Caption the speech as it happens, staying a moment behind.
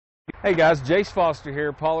Hey guys, Jace Foster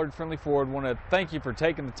here, Pollard Ford. Want to thank you for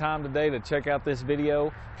taking the time today to check out this video.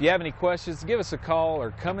 If you have any questions, give us a call or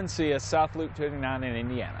come and see us South Loop 29 in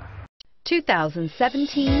Indiana.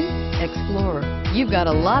 2017 Explorer. You've got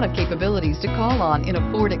a lot of capabilities to call on in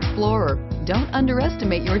a Ford Explorer. Don't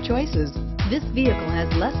underestimate your choices. This vehicle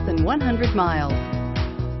has less than 100 miles.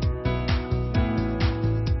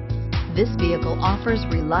 This vehicle offers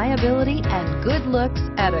reliability and good looks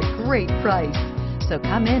at a great price. So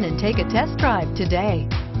come in and take a test drive today.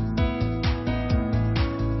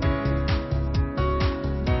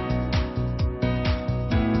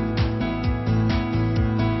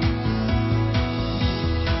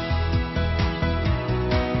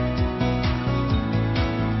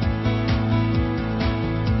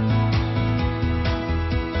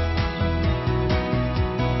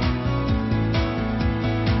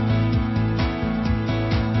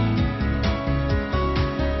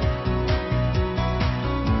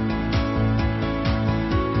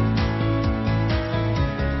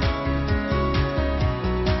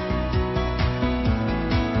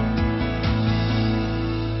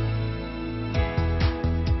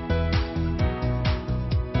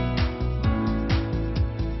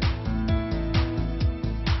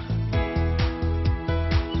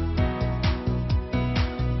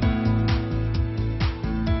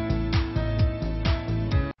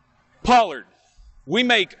 Pollard, we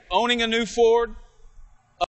make owning a new Ford